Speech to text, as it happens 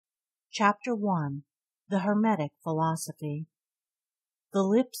Chapter 1. The Hermetic Philosophy. The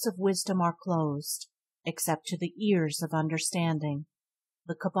lips of wisdom are closed, except to the ears of understanding.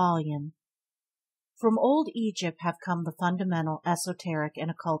 The Kybalion. From old Egypt have come the fundamental esoteric and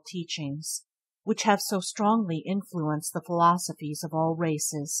occult teachings, which have so strongly influenced the philosophies of all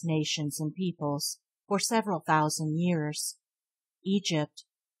races, nations, and peoples for several thousand years. Egypt,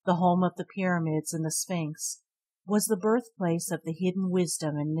 the home of the pyramids and the Sphinx, was the birthplace of the hidden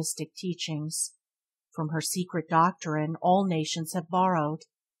wisdom and mystic teachings. From her secret doctrine all nations have borrowed.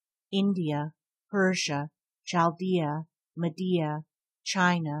 India, Persia, Chaldea, Media,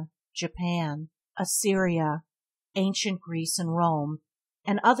 China, Japan, Assyria, ancient Greece and Rome,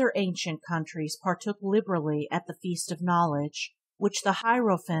 and other ancient countries partook liberally at the feast of knowledge, which the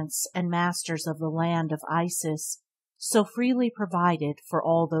hierophants and masters of the land of Isis so freely provided for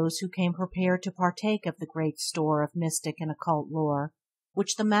all those who came prepared to partake of the great store of mystic and occult lore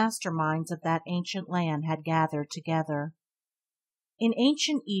which the master-minds of that ancient land had gathered together. In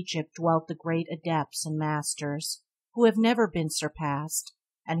ancient Egypt dwelt the great adepts and masters, who have never been surpassed,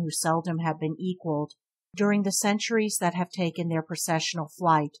 and who seldom have been equaled, during the centuries that have taken their processional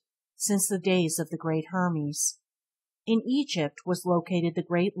flight since the days of the great Hermes. In Egypt was located the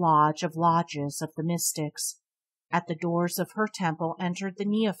great lodge of lodges of the mystics. At the doors of her temple entered the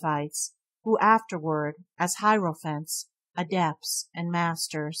neophytes, who afterward, as hierophants, adepts, and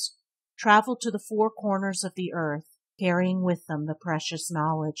masters, traveled to the four corners of the earth, carrying with them the precious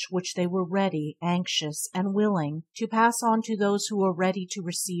knowledge which they were ready, anxious, and willing to pass on to those who were ready to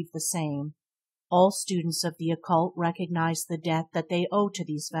receive the same. All students of the occult recognize the debt that they owe to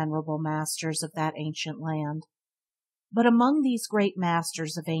these venerable masters of that ancient land. But among these great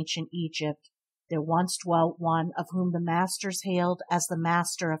masters of ancient Egypt, there once dwelt one of whom the masters hailed as the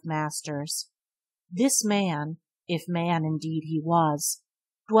Master of Masters. This man, if man indeed he was,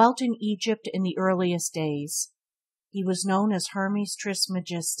 dwelt in Egypt in the earliest days. He was known as Hermes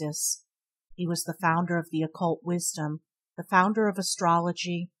Trismegistus. He was the founder of the occult wisdom, the founder of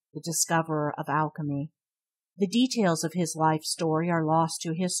astrology, the discoverer of alchemy. The details of his life story are lost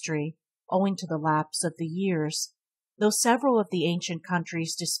to history, owing to the lapse of the years, though several of the ancient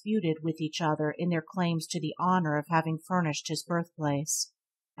countries disputed with each other in their claims to the honor of having furnished his birthplace,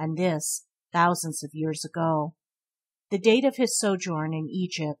 and this thousands of years ago. The date of his sojourn in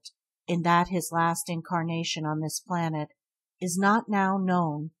Egypt, in that his last incarnation on this planet, is not now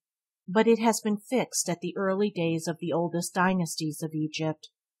known, but it has been fixed at the early days of the oldest dynasties of Egypt,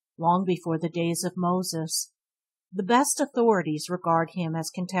 long before the days of Moses. The best authorities regard him as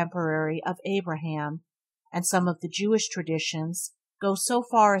contemporary of Abraham, and some of the Jewish traditions go so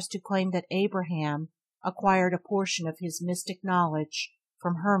far as to claim that Abraham acquired a portion of his mystic knowledge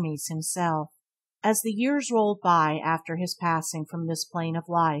from Hermes himself. As the years rolled by after his passing from this plane of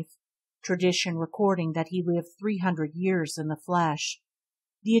life, tradition recording that he lived 300 years in the flesh,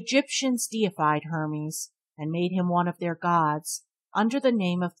 the Egyptians deified Hermes and made him one of their gods under the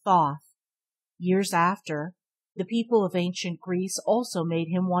name of Thoth. Years after, the people of ancient Greece also made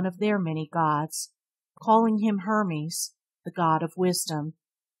him one of their many gods, calling him Hermes, the god of wisdom.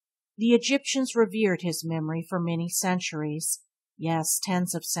 The Egyptians revered his memory for many centuries, yes,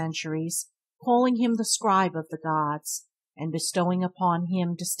 tens of centuries, calling him the scribe of the gods, and bestowing upon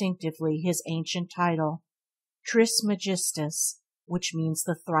him distinctively his ancient title, Trismegistus, which means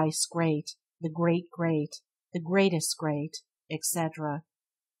the thrice great, the great, the greatest great, etc.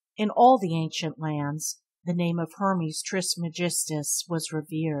 In all the ancient lands, the name of Hermes Trismegistus was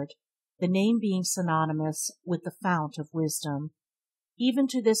revered, the name being synonymous with the fount of wisdom. Even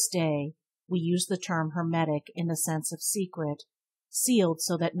to this day, we use the term hermetic in the sense of secret, sealed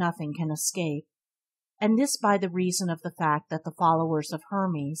so that nothing can escape, and this by the reason of the fact that the followers of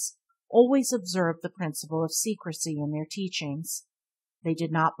Hermes always observed the principle of secrecy in their teachings. They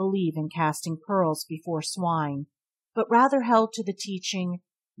did not believe in casting pearls before swine, but rather held to the teaching,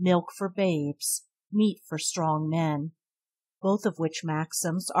 milk for babes, meat for strong men, both of which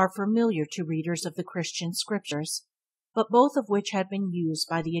maxims are familiar to readers of the Christian scriptures, but both of which had been used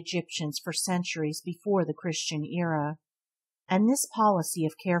by the Egyptians for centuries before the Christian era. And this policy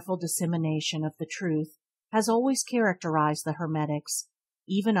of careful dissemination of the truth has always characterized the Hermetics,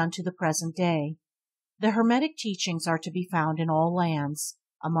 even unto the present day. The Hermetic teachings are to be found in all lands,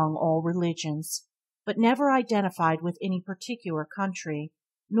 among all religions, but never identified with any particular country,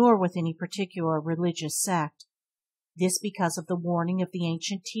 nor with any particular religious sect. This because of the warning of the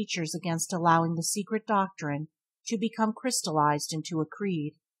ancient teachers against allowing the secret doctrine to become crystallized into a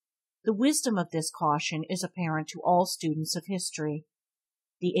creed. The wisdom of this caution is apparent to all students of history.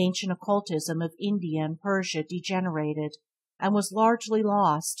 The ancient occultism of India and Persia degenerated, and was largely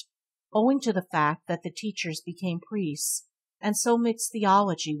lost, owing to the fact that the teachers became priests, and so mixed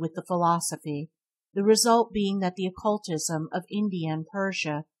theology with the philosophy, the result being that the occultism of India and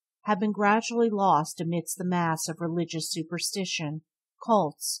Persia had been gradually lost amidst the mass of religious superstition,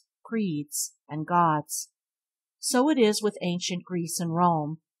 cults, creeds, and gods. So it is with ancient Greece and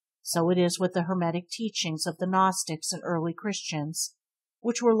Rome. So it is with the Hermetic teachings of the Gnostics and early Christians,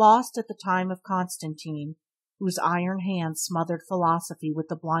 which were lost at the time of Constantine, whose iron hand smothered philosophy with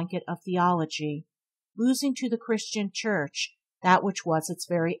the blanket of theology, losing to the Christian Church that which was its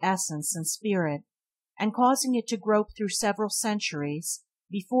very essence and spirit, and causing it to grope through several centuries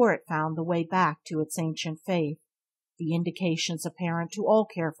before it found the way back to its ancient faith, the indications apparent to all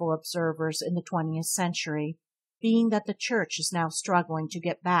careful observers in the 20th century being that the Church is now struggling to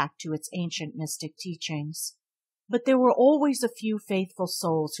get back to its ancient mystic teachings. But there were always a few faithful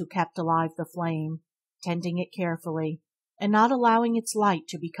souls who kept alive the flame, tending it carefully, and not allowing its light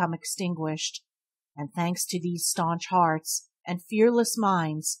to become extinguished, and thanks to these staunch hearts and fearless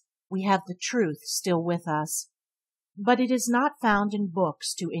minds we have the truth still with us. But it is not found in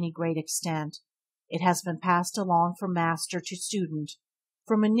books to any great extent. It has been passed along from master to student,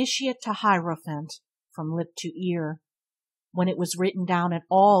 from initiate to hierophant, from lip to ear. When it was written down at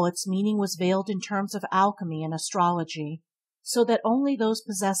all, its meaning was veiled in terms of alchemy and astrology, so that only those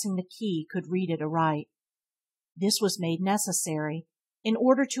possessing the key could read it aright. This was made necessary in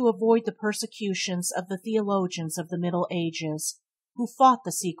order to avoid the persecutions of the theologians of the Middle Ages, who fought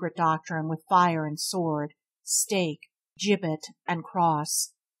the secret doctrine with fire and sword, stake, gibbet, and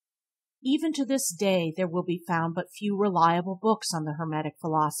cross. Even to this day there will be found but few reliable books on the Hermetic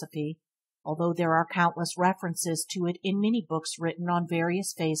philosophy, although there are countless references to it in many books written on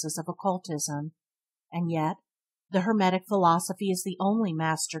various phases of occultism. And yet, the Hermetic philosophy is the only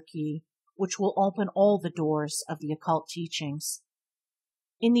master key which will open all the doors of the occult teachings.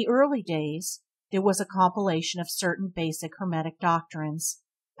 In the early days, there was a compilation of certain basic Hermetic doctrines,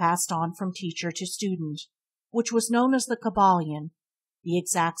 passed on from teacher to student, which was known as the Kybalion, the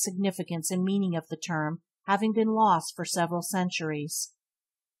exact significance and meaning of the term having been lost for several centuries.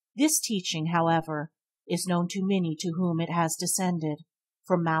 This teaching, however, is known to many to whom it has descended,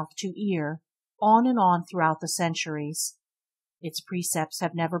 from mouth to ear, on and on throughout the centuries. Its precepts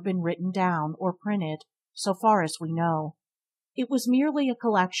have never been written down or printed, so far as we know. It was merely a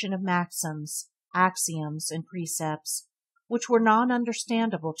collection of maxims, axioms, and precepts, which were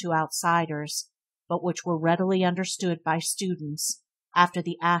non-understandable to outsiders, but which were readily understood by students after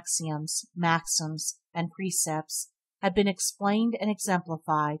the axioms, maxims, and precepts had been explained and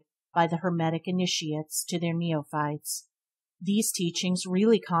exemplified by the Hermetic initiates to their neophytes. These teachings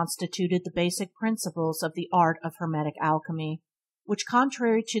really constituted the basic principles of the art of Hermetic alchemy, which,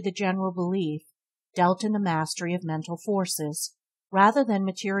 contrary to the general belief, dealt in the mastery of mental forces, rather than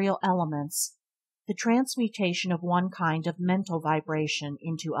material elements, the transmutation of one kind of mental vibration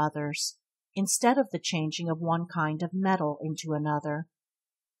into others, instead of the changing of one kind of metal into another.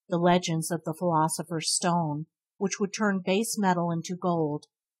 The legends of the philosopher's stone, which would turn base metal into gold,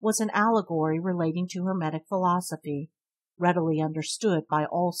 was an allegory relating to Hermetic philosophy, readily understood by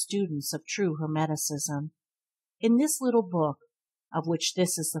all students of true Hermeticism. In this little book, of which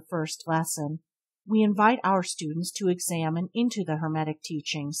this is the first lesson, we invite our students to examine into the Hermetic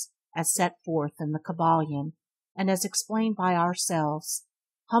teachings as set forth in the Kybalion, and as explained by ourselves,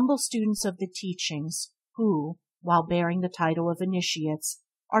 humble students of the teachings, who, while bearing the title of initiates,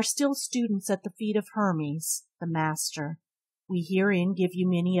 are still students at the feet of Hermes, the Master. We herein give you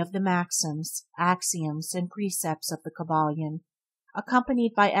many of the maxims, axioms, and precepts of the Kybalion,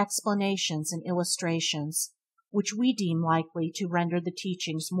 accompanied by explanations and illustrations, which we deem likely to render the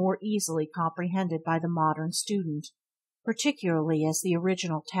teachings more easily comprehended by the modern student, particularly as the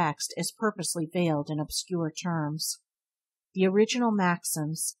original text is purposely veiled in obscure terms. The original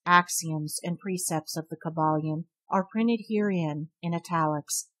maxims, axioms, and precepts of the Kybalion are printed herein in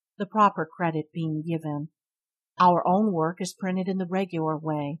italics, the proper credit being given. Our own work is printed in the regular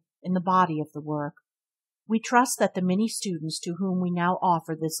way, in the body of the work. We trust that the many students to whom we now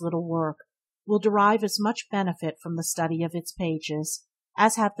offer this little work will derive as much benefit from the study of its pages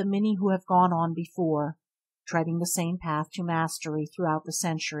as have the many who have gone on before, treading the same path to mastery throughout the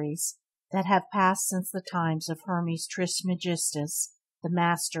centuries that have passed since the times of Hermes Trismegistus, the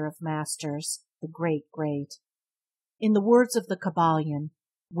master of masters, the great. In the words of the Kybalion,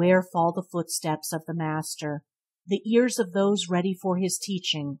 where fall the footsteps of the master, the ears of those ready for his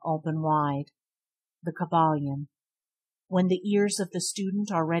teaching open wide. The Kybalion. When the ears of the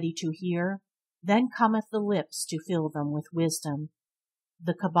student are ready to hear, then cometh the lips to fill them with wisdom.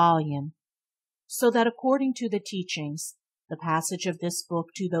 The Kybalion. So that according to the teachings, The passage of this book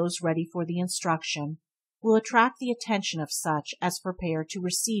to those ready for the instruction will attract the attention of such as prepare to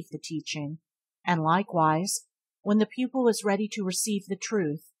receive the teaching, and likewise, when the pupil is ready to receive the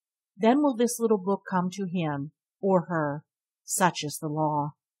truth, then will this little book come to him or her. Such is the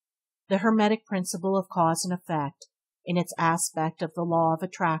law. The Hermetic principle of cause and effect, in its aspect of the law of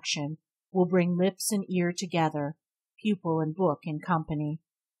attraction, will bring lips and ear together, pupil and book in company.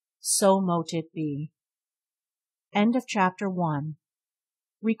 So mote it be. End of chapter 1.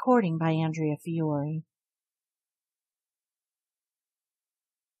 Recording by Andrea Fiore.